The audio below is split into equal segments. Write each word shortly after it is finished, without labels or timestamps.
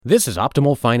This is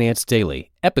Optimal Finance Daily,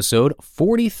 episode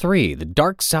 43, The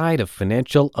Dark Side of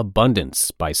Financial Abundance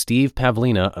by Steve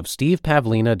Pavlina of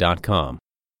stevepavlina.com.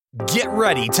 Get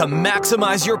ready to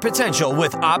maximize your potential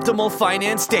with Optimal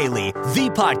Finance Daily, the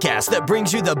podcast that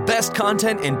brings you the best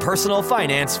content in personal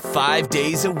finance 5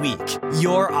 days a week.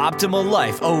 Your optimal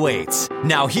life awaits.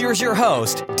 Now here's your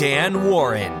host, Dan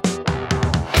Warren.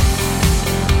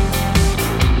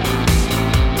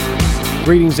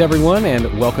 Greetings, everyone,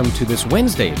 and welcome to this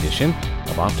Wednesday edition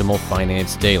of Optimal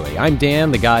Finance Daily. I'm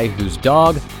Dan, the guy whose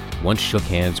dog once shook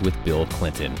hands with Bill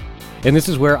Clinton. And this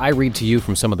is where I read to you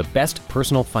from some of the best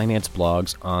personal finance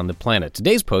blogs on the planet.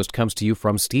 Today's post comes to you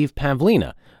from Steve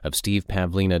Pavlina of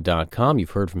stevepavlina.com.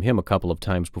 You've heard from him a couple of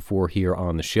times before here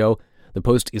on the show. The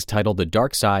post is titled The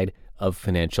Dark Side of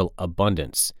Financial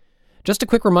Abundance. Just a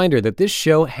quick reminder that this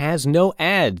show has no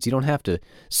ads. You don't have to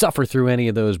suffer through any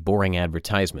of those boring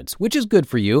advertisements, which is good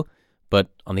for you. But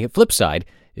on the flip side,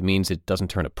 it means it doesn't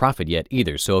turn a profit yet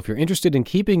either. So if you're interested in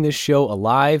keeping this show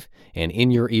alive and in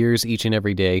your ears each and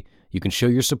every day, you can show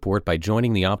your support by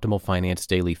joining the Optimal Finance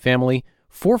Daily family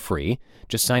for free.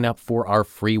 Just sign up for our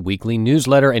free weekly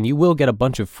newsletter and you will get a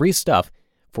bunch of free stuff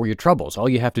for your troubles. All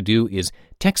you have to do is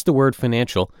text the word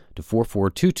financial to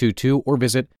 44222 or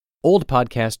visit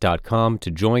oldpodcast.com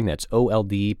to join. That's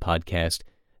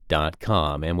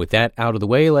oldpodcast.com. And with that out of the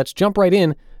way, let's jump right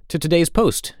in to today's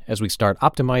post as we start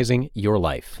optimizing your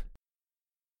life.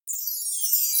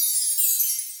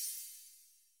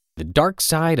 The Dark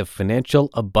Side of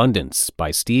Financial Abundance by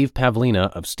Steve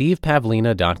Pavlina of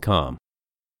stevepavlina.com.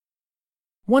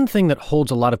 One thing that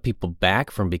holds a lot of people back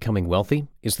from becoming wealthy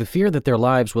is the fear that their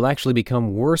lives will actually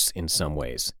become worse in some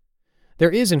ways. There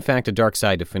is, in fact, a dark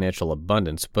side to financial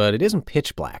abundance, but it isn't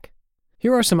pitch black.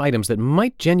 Here are some items that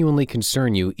might genuinely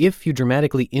concern you if you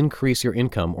dramatically increase your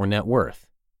income or net worth.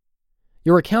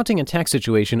 Your accounting and tax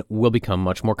situation will become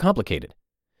much more complicated.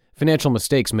 Financial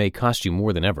mistakes may cost you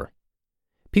more than ever.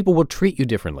 People will treat you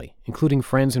differently, including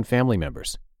friends and family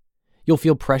members. You'll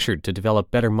feel pressured to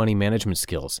develop better money management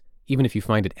skills, even if you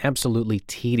find it absolutely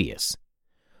tedious.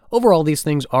 Overall, these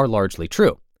things are largely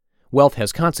true. Wealth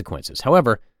has consequences.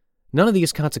 However, none of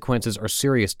these consequences are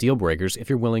serious deal breakers if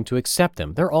you're willing to accept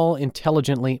them. They're all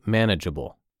intelligently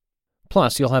manageable.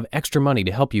 Plus, you'll have extra money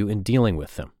to help you in dealing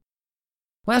with them.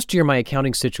 Last year, my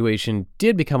accounting situation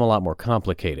did become a lot more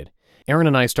complicated. Aaron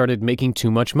and I started making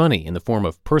too much money, in the form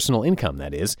of personal income,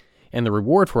 that is, and the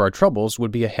reward for our troubles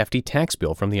would be a hefty tax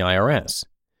bill from the IRS.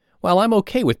 While I'm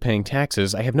okay with paying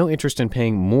taxes, I have no interest in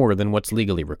paying more than what's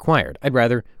legally required. I'd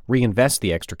rather reinvest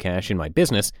the extra cash in my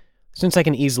business, since I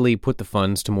can easily put the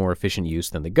funds to more efficient use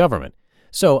than the government.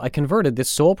 So I converted this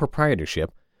sole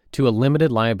proprietorship to a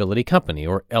limited liability company,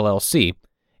 or LLC,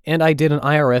 and I did an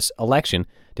IRS election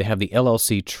to have the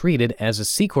LLC treated as a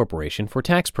C corporation for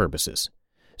tax purposes.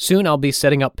 Soon I'll be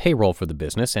setting up payroll for the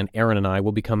business, and Aaron and I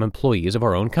will become employees of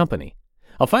our own company.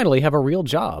 I'll finally have a real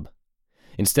job.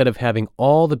 Instead of having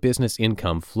all the business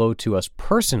income flow to us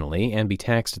personally and be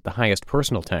taxed at the highest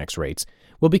personal tax rates,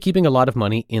 we'll be keeping a lot of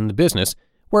money in the business,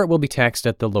 where it will be taxed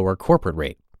at the lower corporate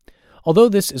rate. Although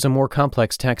this is a more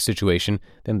complex tax situation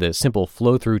than the simple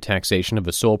flow-through taxation of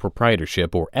a sole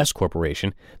proprietorship or S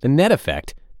corporation, the net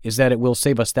effect is that it will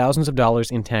save us thousands of dollars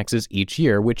in taxes each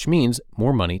year, which means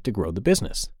more money to grow the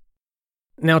business.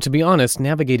 Now, to be honest,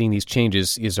 navigating these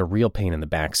changes is a real pain in the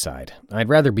backside. I'd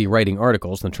rather be writing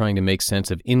articles than trying to make sense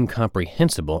of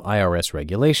incomprehensible IRS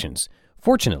regulations.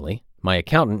 Fortunately, my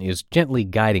accountant is gently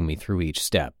guiding me through each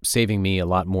step, saving me a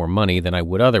lot more money than I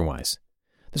would otherwise.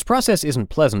 This process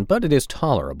isn't pleasant, but it is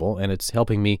tolerable, and it's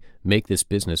helping me make this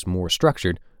business more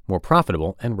structured, more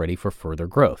profitable, and ready for further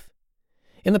growth.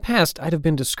 In the past, I'd have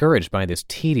been discouraged by this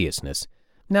tediousness.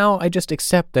 Now I just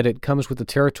accept that it comes with the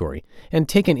territory, and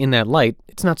taken in that light,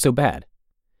 it's not so bad.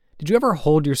 Did you ever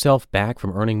hold yourself back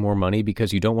from earning more money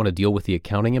because you don't want to deal with the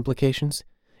accounting implications?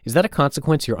 Is that a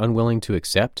consequence you're unwilling to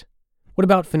accept? What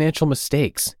about financial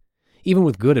mistakes? Even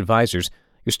with good advisors,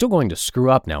 you're still going to screw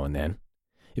up now and then.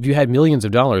 If you had millions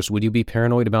of dollars, would you be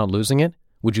paranoid about losing it?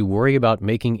 Would you worry about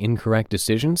making incorrect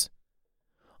decisions?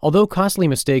 Although costly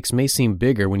mistakes may seem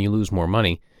bigger when you lose more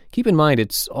money, keep in mind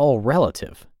it's all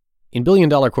relative. In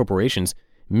billion-dollar corporations,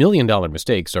 million-dollar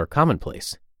mistakes are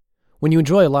commonplace. When you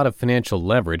enjoy a lot of financial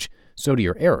leverage, so do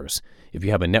your errors. If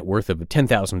you have a net worth of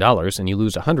 $10,000 and you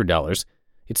lose $100,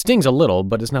 it stings a little,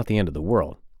 but it's not the end of the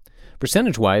world.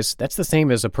 Percentage-wise, that's the same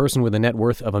as a person with a net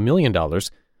worth of $1 million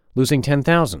losing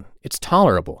 $10,000. It's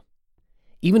tolerable.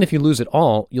 Even if you lose it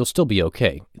all, you'll still be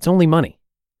okay. It's only money.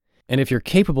 And if you're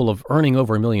capable of earning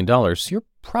over $1 million, you're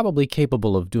probably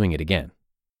capable of doing it again.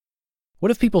 What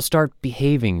if people start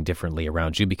behaving differently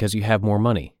around you because you have more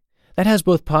money? That has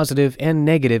both positive and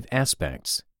negative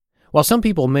aspects. While some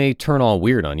people may turn all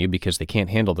weird on you because they can't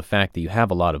handle the fact that you have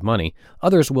a lot of money,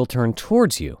 others will turn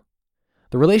towards you.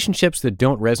 The relationships that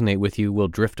don't resonate with you will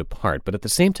drift apart, but at the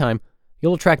same time,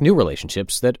 you'll attract new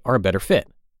relationships that are a better fit.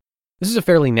 This is a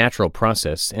fairly natural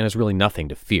process and is really nothing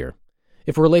to fear.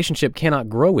 If a relationship cannot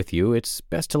grow with you, it's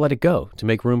best to let it go to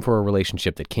make room for a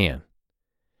relationship that can.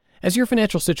 As your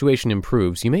financial situation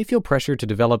improves, you may feel pressure to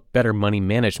develop better money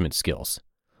management skills.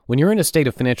 When you're in a state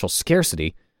of financial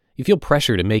scarcity, you feel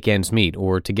pressure to make ends meet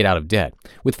or to get out of debt.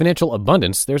 With financial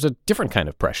abundance, there's a different kind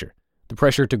of pressure, the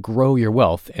pressure to grow your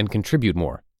wealth and contribute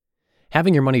more.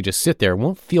 Having your money just sit there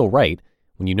won't feel right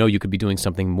when you know you could be doing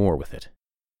something more with it.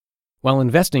 While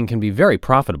investing can be very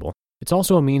profitable, it's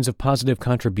also a means of positive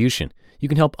contribution. You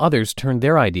can help others turn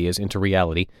their ideas into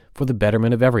reality for the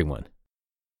betterment of everyone.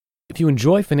 If you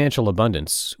enjoy financial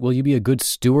abundance, will you be a good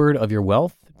steward of your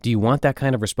wealth? Do you want that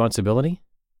kind of responsibility?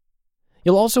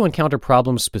 You'll also encounter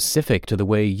problems specific to the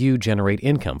way you generate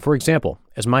income. For example,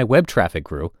 as my web traffic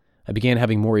grew, I began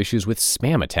having more issues with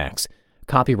spam attacks,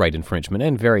 copyright infringement,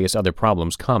 and various other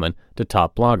problems common to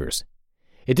top bloggers.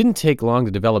 It didn't take long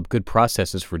to develop good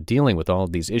processes for dealing with all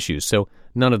of these issues, so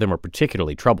none of them are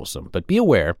particularly troublesome. But be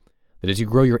aware that as you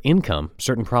grow your income,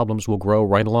 certain problems will grow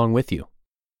right along with you.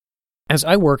 As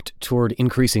I worked toward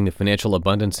increasing the financial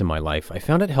abundance in my life, I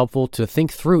found it helpful to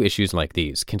think through issues like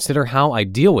these, consider how I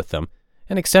deal with them,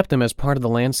 and accept them as part of the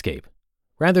landscape.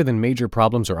 Rather than major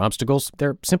problems or obstacles,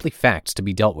 they're simply facts to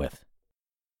be dealt with.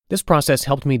 This process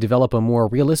helped me develop a more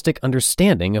realistic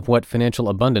understanding of what financial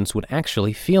abundance would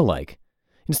actually feel like.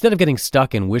 Instead of getting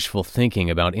stuck in wishful thinking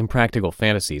about impractical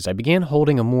fantasies, I began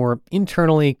holding a more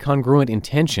internally congruent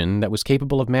intention that was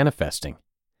capable of manifesting.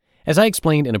 As I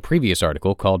explained in a previous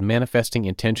article called Manifesting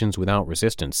Intentions Without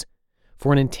Resistance,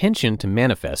 for an intention to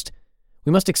manifest,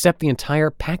 we must accept the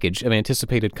entire package of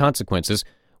anticipated consequences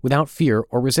without fear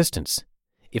or resistance.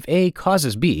 If A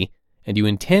causes B, and you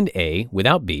intend A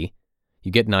without B,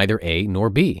 you get neither A nor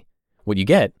B. What you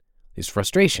get is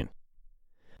frustration.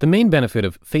 The main benefit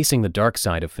of facing the dark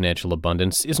side of financial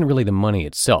abundance isn't really the money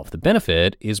itself. The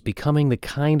benefit is becoming the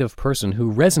kind of person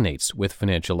who resonates with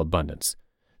financial abundance.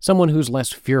 Someone who's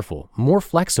less fearful, more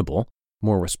flexible,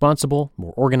 more responsible,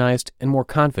 more organized, and more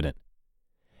confident.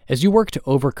 As you work to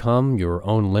overcome your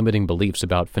own limiting beliefs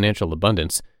about financial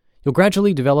abundance, you'll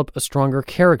gradually develop a stronger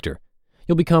character.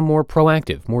 You'll become more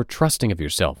proactive, more trusting of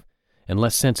yourself, and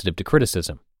less sensitive to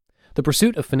criticism. The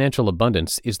pursuit of financial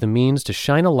abundance is the means to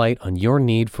shine a light on your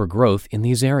need for growth in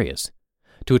these areas.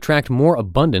 To attract more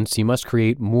abundance, you must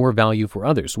create more value for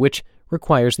others, which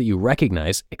requires that you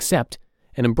recognize, accept,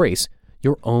 and embrace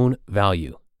your own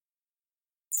value.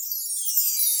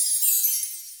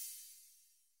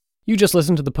 You just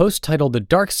listened to the post titled The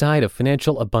Dark Side of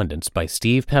Financial Abundance by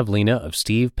Steve Pavlina of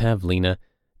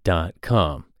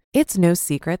stevepavlina.com. It's no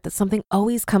secret that something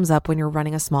always comes up when you're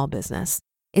running a small business.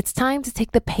 It's time to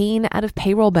take the pain out of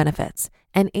payroll benefits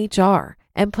and HR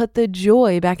and put the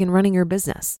joy back in running your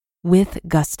business with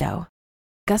Gusto.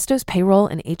 Gusto's payroll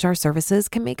and HR services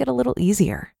can make it a little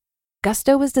easier.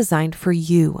 Gusto was designed for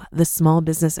you, the small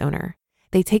business owner.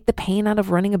 They take the pain out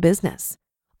of running a business,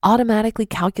 automatically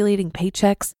calculating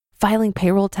paychecks, filing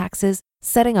payroll taxes,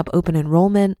 setting up open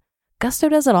enrollment. Gusto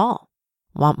does it all.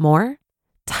 Want more?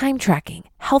 Time tracking,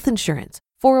 health insurance,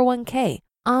 401k,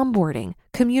 onboarding,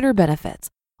 commuter benefits,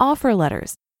 offer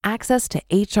letters, access to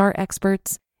HR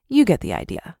experts. You get the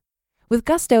idea. With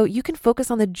Gusto, you can focus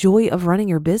on the joy of running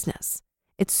your business.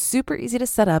 It's super easy to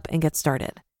set up and get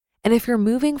started. And if you're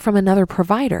moving from another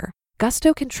provider,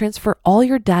 Gusto can transfer all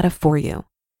your data for you.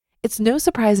 It's no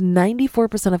surprise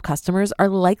 94% of customers are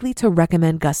likely to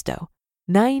recommend Gusto.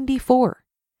 94.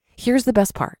 Here's the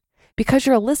best part. Because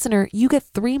you're a listener, you get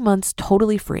 3 months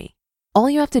totally free. All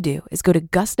you have to do is go to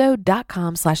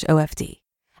gusto.com/OFD.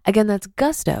 Again, that's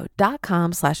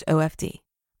gusto.com/OFD.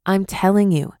 I'm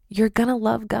telling you, you're gonna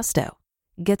love Gusto.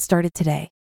 Get started today.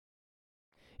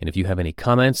 And if you have any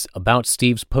comments about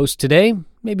Steve's post today,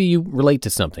 maybe you relate to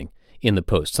something in the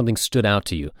post, something stood out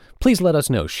to you, please let us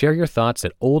know. Share your thoughts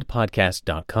at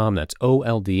oldpodcast.com. That's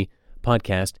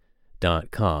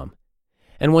oldpodcast.com.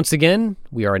 And once again,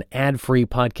 we are an ad-free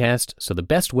podcast, so the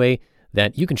best way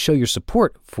that you can show your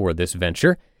support for this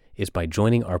venture is by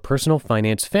joining our personal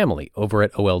finance family over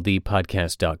at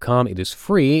oldpodcast.com. It is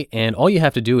free, and all you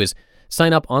have to do is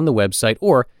sign up on the website,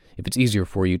 or if it's easier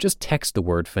for you, just text the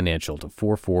word financial to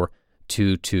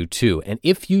 44222. And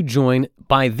if you join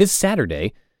by this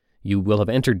Saturday, you will have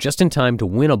entered just in time to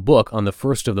win a book on the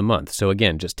first of the month. So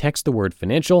again, just text the word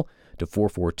financial to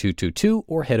 44222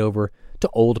 or head over to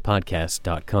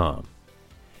oldpodcast.com.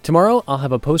 Tomorrow, I'll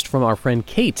have a post from our friend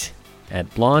Kate.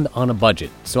 at Blonde on a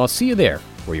Budget. So I'll see you there,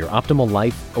 where your optimal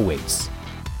life awaits.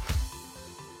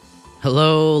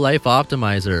 Hello, Life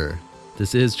Optimizer.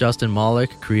 This is Justin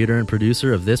Malik, creator and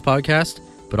producer of this podcast,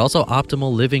 but also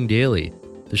Optimal Living Daily,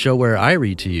 the show where I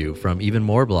read to you from even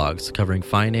more blogs covering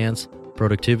finance,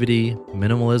 productivity,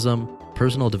 minimalism,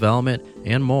 personal development,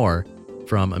 and more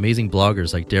from amazing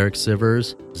bloggers like Derek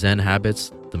Sivers, Zen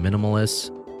Habits, The Minimalists,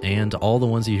 and all the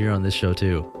ones you hear on this show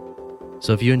too.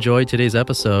 So if you enjoyed today's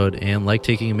episode and like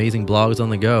taking amazing blogs on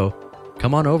the go,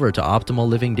 come on over to Optimal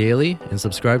Living Daily and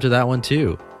subscribe to that one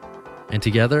too. And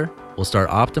together, we'll start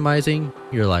optimizing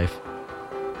your life.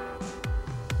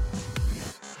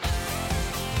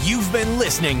 You've been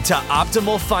listening to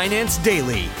Optimal Finance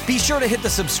Daily. Be sure to hit the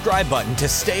subscribe button to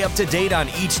stay up to date on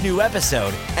each new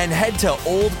episode and head to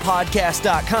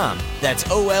oldpodcast.com. That's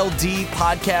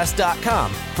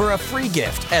OLDpodcast.com for a free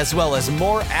gift as well as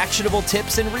more actionable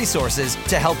tips and resources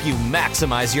to help you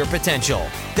maximize your potential.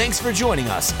 Thanks for joining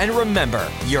us, and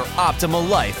remember, your optimal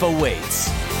life awaits.